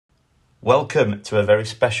Welcome to a very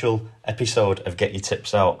special episode of Get Your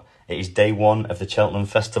Tips Out. It is day one of the Cheltenham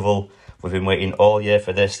Festival. We've been waiting all year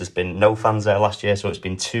for this. There's been no fans there last year, so it's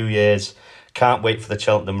been 2 years. Can't wait for the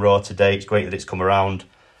Cheltenham Raw today. It's great that it's come around.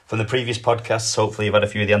 From the previous podcasts, hopefully you've had a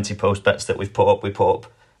few of the anti-post bets that we've put up. We put up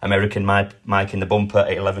American Mike in the bumper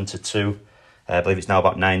at 11-2. I believe it's now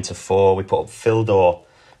about 9-4. We put up Fildor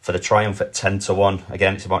for the triumph at 10-1.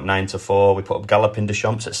 Again, it's about 9-4. We put up Galloping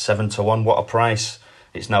Deschamps at 7-1. What a price.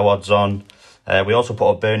 It's now odds on. We also put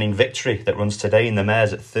up Burning Victory that runs today in the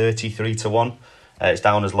mares at 33-1. It's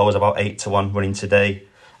down as low as about 8-1 running today.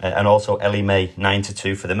 And also Ellie May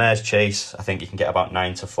 9-2 for the mares chase. I think you can get about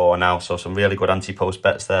 9-4 now. So some really good anti-post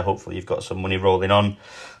bets there. Hopefully you've got some money rolling on.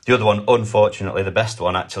 The other one, unfortunately, the best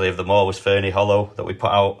one actually of them all was Fernie Hollow that we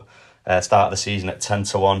put out start of the season at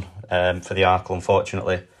 10-1 for the Arkle,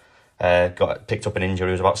 unfortunately. Got picked up an injury.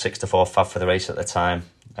 It was about 6-4 fav for the race at the time.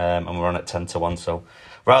 And we're on at 10-1, so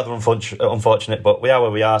rather unfortunate, but we are where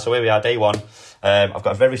we are. So here we are, day one. I've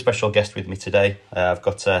got a very special guest with me today. I've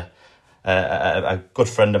got a good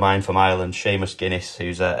friend of mine from Ireland, Seamus Guinness,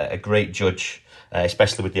 who's a great judge,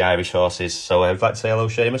 especially with the Irish horses. So I'd like to say hello,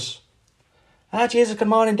 Seamus. Jesus, good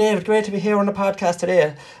morning, David. Great to be here on the podcast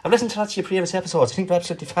today. I've listened to lots of your previous episodes. I think they're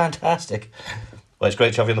absolutely fantastic. Well, it's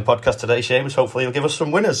great to have you on the podcast today, Seamus. Hopefully you'll give us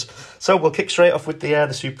some winners. So we'll kick straight off with the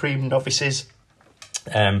Supreme Novices.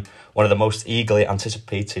 One of the most eagerly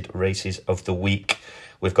anticipated races of the week.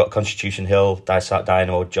 We've got Constitution Hill, Dysart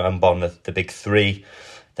Dynamo, Jonbon, the big three.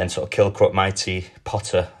 Then sort of Kilcruit, Mighty,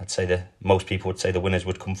 Potter. I'd say most people would say the winners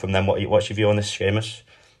would come from them. What's your view on this, Seamus?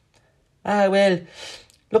 Well,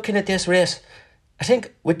 looking at this race, I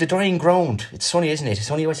think with the drying ground, it's sunny, isn't it? It's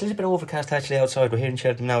a little bit overcast actually outside. We're here in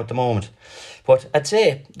Cheltenham now at the moment. But I'd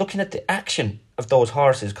say, looking at the action of those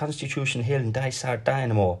horses, Constitution Hill and Dysart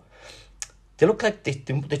Dynamo, they look like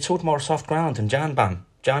they suit more soft ground than Jonbon.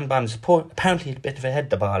 Jonbon's apparently a bit of a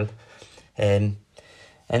head the ball. And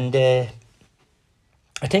I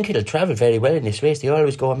think it'll travel very well in this race. They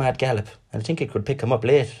always go a mad gallop. And I think it could pick him up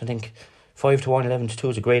late. I think 5-1,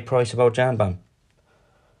 11-2 is a great price about Jonbon.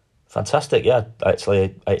 Fantastic, yeah. I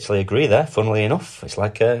actually agree there, funnily enough. It's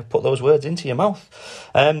like put those words into your mouth.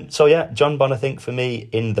 So yeah, Jonbon, I think for me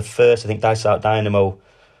in the first, I think Dysart Dynamo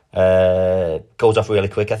goes off really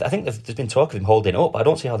quick. I think there's been talk of him holding up. I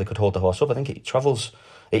don't see how they could hold the horse up. I think it travels.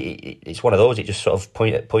 It's one of those. It just sort of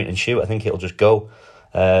point and shoot. I think it'll just go.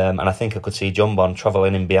 And I think I could see Jonbon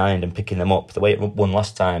travelling in behind and picking them up. The way it won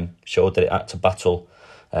last time showed that it had to battle.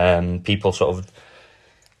 People sort of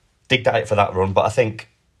digged at it for that run, but I think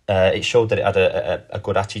it showed that it had a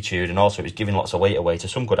good attitude, and also it was giving lots of weight away to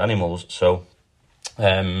some good animals. So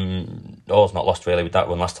all's not lost really with that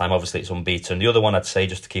one last time. Obviously it's unbeaten. The other one I'd say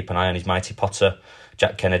just to keep an eye on is Mighty Potter.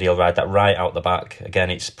 Jack Kennedy will ride that right out the back. Again,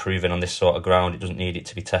 it's proven on this sort of ground. It doesn't need it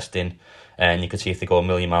to be testing. And you can see if they go a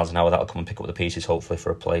million miles an hour, that'll come and pick up the pieces, hopefully, for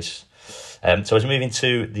a place. So as we move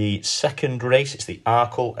into the second race, it's the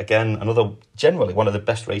Arkle. Again, another, generally one of the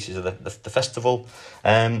best races of the festival.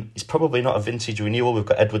 It's probably not a vintage renewal. We've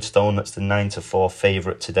got Edwardstone, that's the 9-4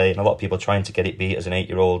 favourite today. And a lot of people trying to get it beat as an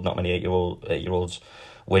 8-year-old. Not many 8-year-olds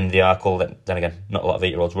win the Arkle. Then again, not a lot of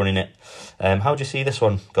 8-year-olds running it. How do you see this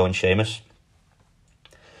one going, Seamus?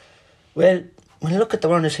 Well, when I look at the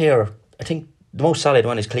runners here, I think the most solid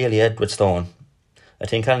one is clearly Edwardstone. I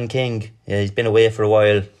think Alan King, he's been away for a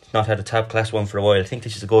while, not had a top class one for a while. I think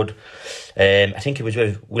this is a good. I think it was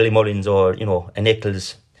with Willie Mullins or a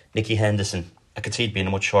Nichols, Nicky Henderson. I could see it being a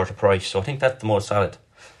much shorter price, so I think that's the most solid.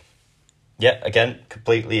 Yeah, again,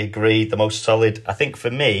 completely agree. The most solid, I think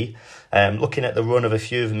for me, looking at the run of a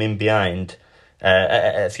few of them in behind.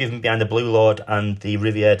 A few of them behind the Blue Lord and the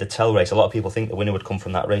Riviere de Tel race. A lot of people think the winner would come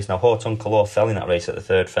from that race. Now, Horton Calor fell in that race at the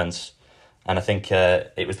third fence, and I think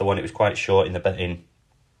it was the one. It was quite short in the betting.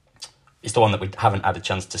 It's the one that we haven't had a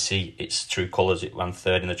chance to see its true colours. It ran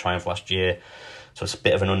third in the Triumph last year, so it's a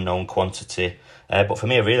bit of an unknown quantity. But for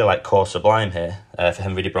me, I really like Course Sublime here for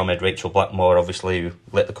Henry de Bromhead. Rachel Blackmore, obviously, who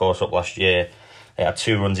lit the course up last year. It had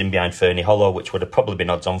 2 runs in behind Fernie Hollow, which would have probably been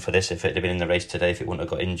odds on for this if it had been in the race today, if it wouldn't have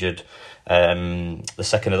got injured. The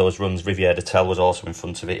second of those runs, Riviere de Tel, was also in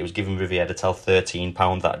front of it. It was giving Riviere de Tel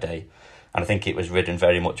 £13 that day. And I think it was ridden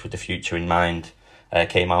very much with the future in mind.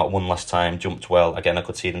 Came out, won last time, jumped well. Again, I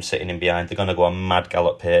could see them sitting in behind. They're going to go a mad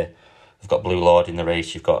gallop here. They've got Blue Lord in the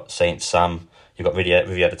race. You've got Saint Sam. You've got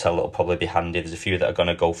Riviere de Tel that will probably be handy. There's a few that are going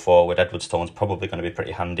to go forward. Edwardstone's probably going to be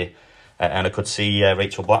pretty handy. And I could see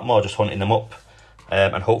Rachel Blackmore just hunting them up.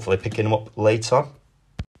 And hopefully picking them up later.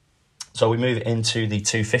 So we move into the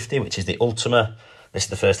 250, which is the Ultima. This is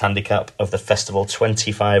the first handicap of the festival.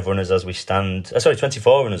 25 runners as we stand.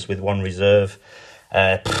 24 runners with one reserve.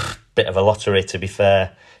 Bit of a lottery, to be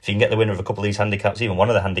fair. if you can get the winner of a couple of these handicaps, even one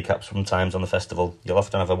of the handicaps sometimes on the festival, you'll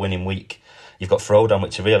often have a winning week. You've got Frodon,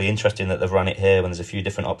 which are really interesting that they've run it here when there's a few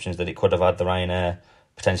different options that it could have had, the Ryanair,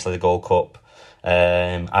 potentially the Gold Cup.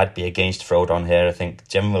 I'd be against Frodon here, I think,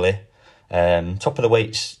 generally. Top of the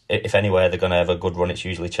weights, if anywhere they're going to have a good run, it's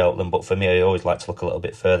usually Cheltenham, but for me, I always like to look a little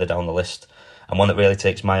bit further down the list. And one that really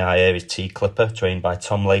takes my eye here is T Clipper, trained by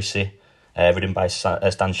Tom Lacey, ridden by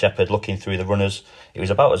Stan Shepherd. Looking through the runners, it was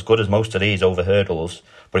about as good as most of these over hurdles,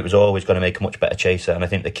 but it was always going to make a much better chaser. And I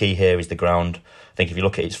think the key here is the ground. I think if you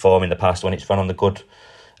look at its form in the past, when it's run on the good,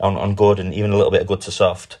 on good, and even a little bit of good to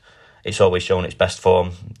soft, it's always shown its best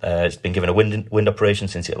form. It's been given a wind operation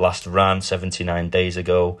since it last ran 79 days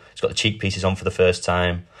ago. It's got the cheek pieces on for the first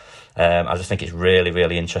time. I just think it's really,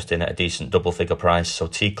 really interesting at a decent double figure price. So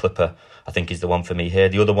T Clipper, I think, is the one for me here.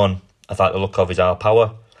 The other one I thought the look of is Our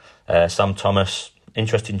Power. Sam Thomas,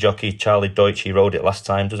 interesting jockey. Charlie Deutsch, he rode it last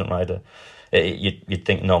time, doesn't ride it. You'd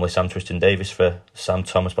think normally Sam Twiston-Davies for Sam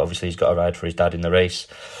Thomas, but obviously he's got a ride for his dad in the race.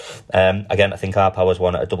 Again, I think Our Power's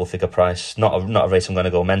one at a double figure price. Not a race I'm going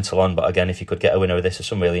to go mental on, but again, if you could get a winner of this, there's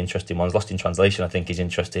some really interesting ones. Lost in Translation, I think, is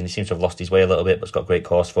interesting. He seems to have lost his way a little bit, but it's got great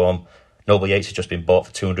course form. Noble Yates has just been bought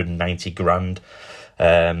for 290 grand.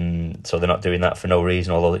 So they're not doing that for no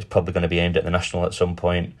reason, although it's probably going to be aimed at the National at some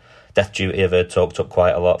point. Death Duty, I've heard talked up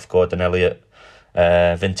quite a lot for Gordon Elliott.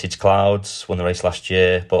 Vintage Clouds won the race last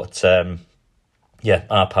year, but yeah,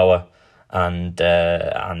 Our Power and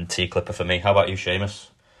T Clipper for me. How about you, Seamus?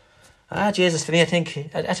 Jesus, for me, I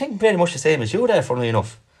think very much the same as you there, funnily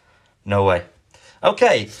enough. No way.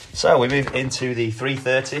 Okay, so we move into the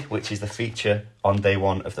 3:30, which is the feature on day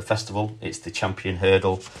one of the festival. It's the Champion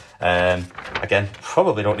Hurdle. Again,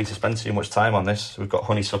 probably don't need to spend too much time on this. We've got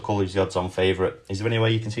Honeysuckle, who's the odds-on favourite. Is there any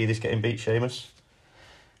way you can see this getting beat, Seamus?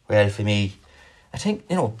 Well, for me, I think,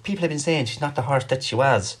 people have been saying she's not the horse that she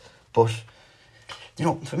was, but,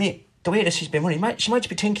 for me, the way that she's been running, she might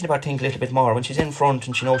be thinking about things a little bit more. When she's in front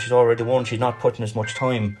and she knows she's already won, she's not putting as much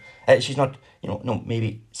time. She's not,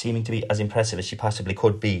 maybe seeming to be as impressive as she possibly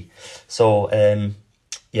could be. So,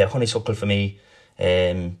 Honeysuckle for me.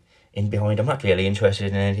 In behind, I'm not really interested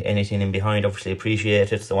in anything in behind. Obviously,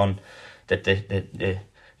 Appreciate It's the one that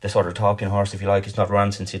the sort of talking horse, if you like. It's not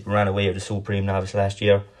run since it ran away with the Supreme Novice last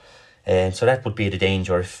year. So that would be the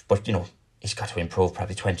danger. But he's got to improve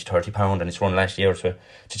probably 20-30 pound, and it's run last year to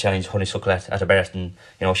challenge Honeysuckle at a berth, and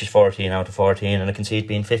she's 14 out of 14, and I can see it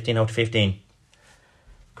being 15 out of 15.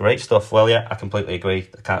 Great stuff. Well, yeah, I completely agree.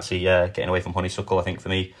 I can't see getting away from Honeysuckle. I think for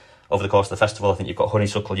me, over the course of the festival, I think you've got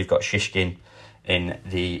Honeysuckle, you've got Shishkin in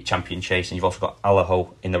the Champion Chase, and you've also got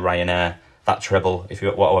Allaho in the Ryanair. That treble, if you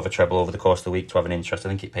want to have a treble over the course of the week to have an interest, I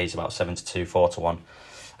think it pays about 7-2, 4-1.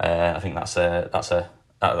 I think that's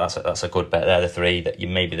a good bet. They're the three that they're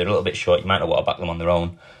a little bit short. You might not want to back them on their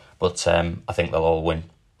own, but I think they'll all win.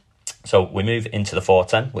 So we move into the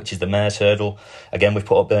 4:10, which is the Mares Hurdle. Again, we've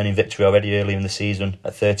put up Burning Victory already early in the season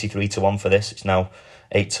at 33-1 for this. It's now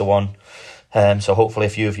 8-1. So hopefully a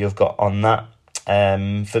few of you have got on that.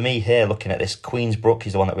 For me here, looking at this, Queensbrook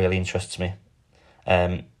is the one that really interests me.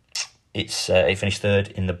 It finished third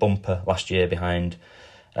in the bumper last year behind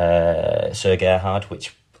Sir Gerhard,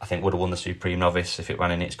 which I think would have won the Supreme Novice if it ran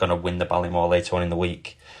in. It's going to win the Ballymore later on in the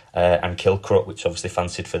week. And Kilcrut, which obviously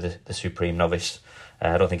fancied for the Supreme Novice.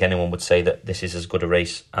 I don't think anyone would say that this is as good a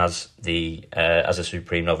race as as a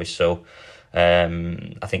Supreme Novice. So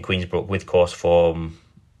I think Queensbrook with course form,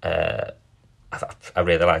 I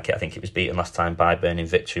really like it. I think it was beaten last time by Burning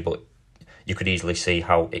Victory, but you could easily see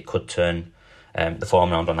how it could turn the form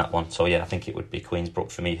round on that one. So yeah, I think it would be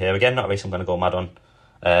Queensbrook for me here. Again, not a race I'm going to go mad on.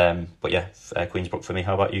 But yeah, Queensbrook for me.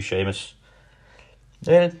 How about you, Seamus?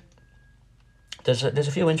 Well, there's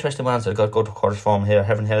a few interesting ones that got good course form here.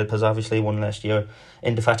 Heaven Help has obviously won last year.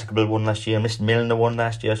 Indefatigable won last year. Miss Milner won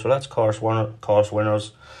last year. So that's course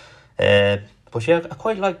winners. But yeah, I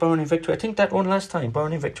quite like Burning Victory. I think that won last time.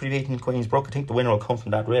 Burning Victory beating Queensbrook. I think the winner will come from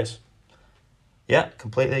that race. Yeah,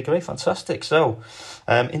 completely agree. Fantastic. So,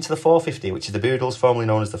 into the 450, which is the Boodles, formerly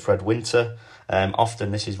known as the Fred Winter. Often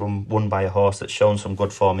this is won by a horse that's shown some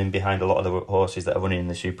good form in behind a lot of the horses that are running in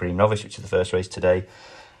the Supreme Novice, which is the first race today.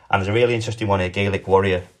 And there's a really interesting one here, Gaelic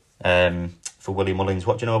Warrior, for Willie Mullins.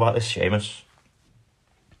 What do you know about this, Seamus?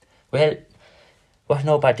 Well, what I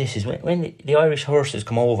know about this is when the Irish horses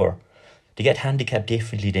come over, they get handicapped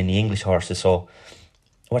differently than the English horses. So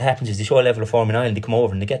what happens is they show a level of form in Ireland, they come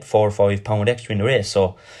over and they get 4 or 5 pound extra in the race.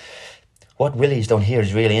 So what Willie's done here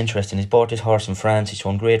is really interesting. He's bought this horse in France. He's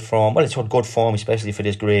shown great form. Well, it's shown good form, especially for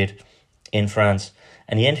this grade in France.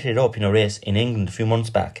 And he entered it up in a race in England a few months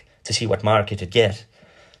back to see what mark it'd get.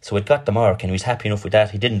 So it got the mark and he was happy enough with that.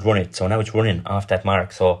 He didn't run it, so now it's running off that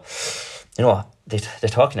mark. So, you know, they're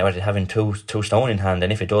talking about it having two stone in hand,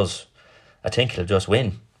 and if it does, I think he'll just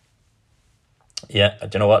win. Yeah, do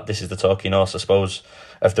you know what? This is the talking horse, I suppose,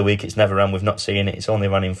 of the week. It's never ran. We've not seen it. It's only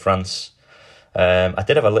run in France. I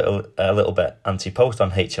did have a little bit anti-post on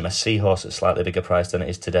HMSC horse at slightly bigger price than it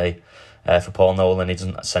is today for Paul Nolan. He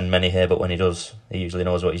doesn't send many here, but when he does, he usually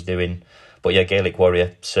knows what he's doing. But yeah, Gaelic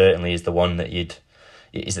Warrior certainly is the one that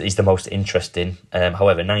is the most interesting.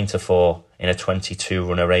 However, 9-4 in a 22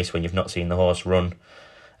 runner race when you've not seen the horse run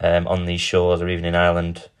on these shores or even in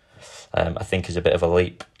Ireland, I think is a bit of a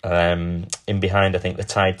leap. In behind, I think the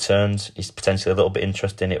Tide Turns is potentially a little bit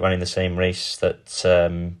interesting. It ran in the same race that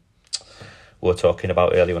we were talking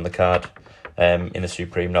about earlier on the card. In the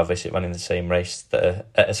Supreme Novice, it ran in the same race that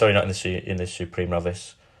not in the Supreme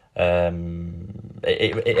Novice. It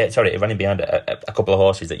ran in behind a couple of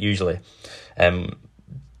horses that usually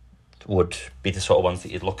would be the sort of ones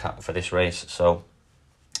that you'd look at for this race. So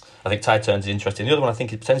I think Tide Turns is interesting. The other one I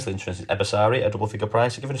think is potentially interesting is Ebasari, a double figure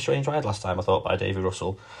price. Given a strange ride last time, I thought, by Davy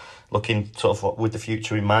Russell, looking sort of with the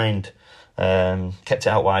future in mind. Kept it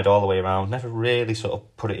out wide all the way around, never really sort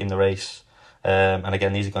of put it in the race. And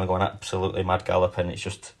again, these are going to go an absolutely mad gallop, and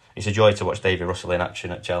it's a joy to watch Davy Russell in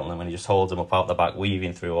action at Cheltenham when he just holds them up out the back,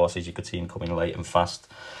 weaving through horses. You could see him coming late and fast.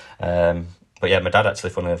 But yeah, my dad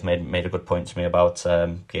actually, funny enough, made a good point to me about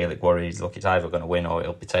Gaelic Warriors. Look, it's either going to win or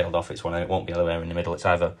it'll be tailed off. It's one, it won't be anywhere in the middle. It's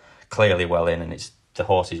either clearly well in and it's the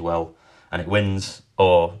horse is well and it wins,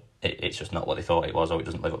 or it's just not what they thought it was, or it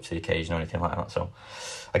doesn't live up to the occasion or anything like that. So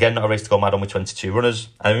again, not a race to go mad on with 22 runners.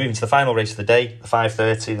 And moving to the final race of the day, the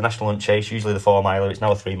 5:30, the National Hunt Chase, usually the 4 miler. It's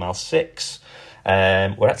now a 3 mile 6.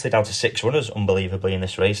 We're actually down to 6 runners, unbelievably, in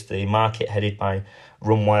this race. The market headed by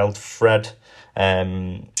Run Wild Fred.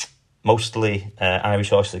 Mostly Irish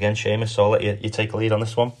horses again, Seamus, so I'll let you take a lead on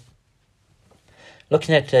this one.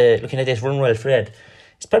 Looking at this Run Wild Fred,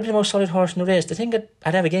 it's probably the most solid horse in the race. The thing that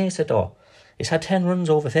I'd have against it, though, it's had 10 runs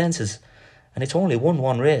over fences, and it's only won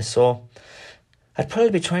 1 race, so I'd probably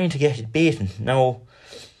be trying to get it beaten. Now,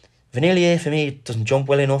 Vanillier, for me, doesn't jump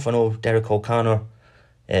well enough. I know Derek O'Connor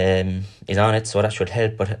is on it, so that should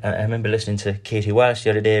help, but I remember listening to Katie Walsh the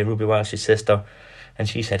other day, Ruby Walsh's sister, and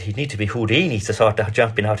she said he'd need to be Houdini to sort out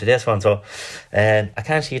jumping out of this one, so I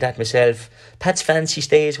can't see that myself. Pat's Fancy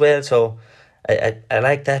stays well, so I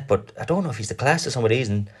like that, but I don't know if he's the class of some of these,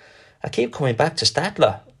 and I keep coming back to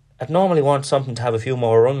Statler. I'd normally want something to have a few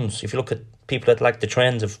more runs. If you look at people that like the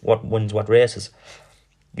trends of what wins what races,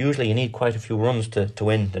 usually you need quite a few runs to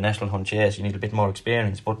win the National Hunt Chase. You need a bit more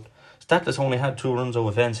experience, but Statler's only had 2 runs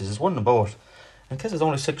over fences. It's won the boat. And because there's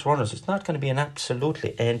only 6 runners, it's not going to be an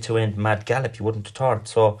absolutely end-to-end mad gallop, you wouldn't have thought.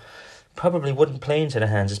 So probably wouldn't play into the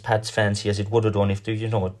hands as Pat's Fancy as it would have done if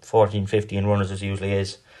there, 14, 15 runners as it usually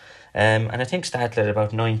is. And I think Statler at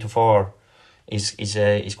about 9-4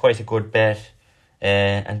 is quite a good bet.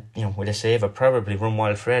 And with a saver, probably Run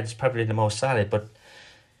Wild Fred is probably the most solid. But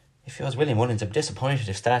if he was William Mullins, I'm disappointed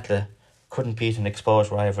if Statler couldn't beat an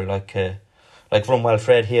exposed rival like Run Wild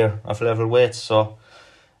Fred here off level weights. So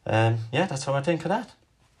that's how I think of that.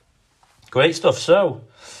 Great stuff. So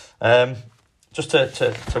just to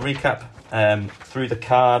recap through the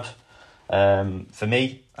card, for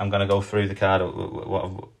me, I'm going to go through the card.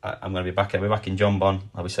 I'm going to be back. I'll be back in Jonbon.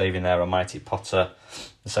 I'll be saving there on Mighty Potter.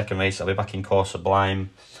 The second race, I'll be back in Course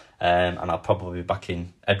Sublime, and I'll probably be back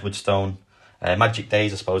in Edwardstone. Magic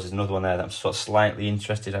Days, I suppose, is another one there that I'm sort of slightly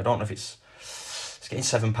interested. I don't know if it's getting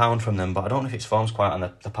 £7 from them, but I don't know if its form's quite on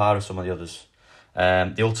the par of some of the others.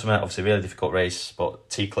 The Ultimate, obviously, really difficult race, but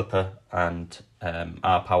T Clipper and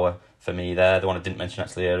R Power for me there. The one I didn't mention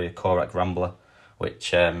actually earlier, Korak Rambler,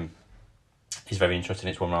 which is very interesting.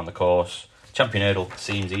 It's one around the course. Champion Hurdle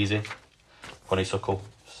seems easy. Honeysuckle,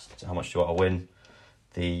 how much do you want to win?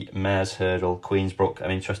 The Mares Hurdle, Queensbrook,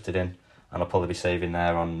 I'm interested in, and I'll probably be saving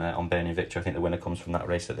there on Burning Victory. I think the winner comes from that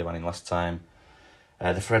race that they won in last time.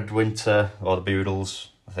 The Fred Winter or the Boodles,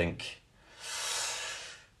 I think.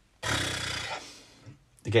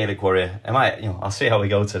 The Gaelic Warrior. I'll see how we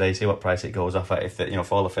go today. See what price it goes off at.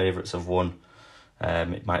 If all the favourites have won,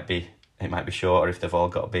 it might be short, or if they've all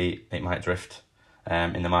got beat, it might drift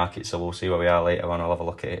in the market. So we'll see where we are later on. I'll have a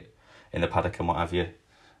look at it in the paddock and what have you.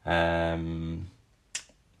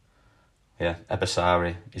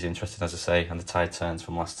 Ebasari is interesting, as I say, and the Tide Turns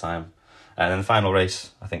from last time. And then the final race,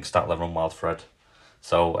 I think Statler Run Wild Fred.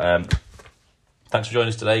 So thanks for joining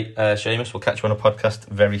us today, Seamus. We'll catch you on a podcast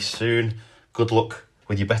very soon. Good luck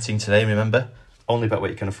with your betting today. Remember, only bet what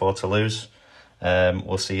you can afford to lose.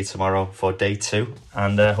 We'll see you tomorrow for day 2,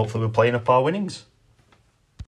 and hopefully we're playing up our winnings.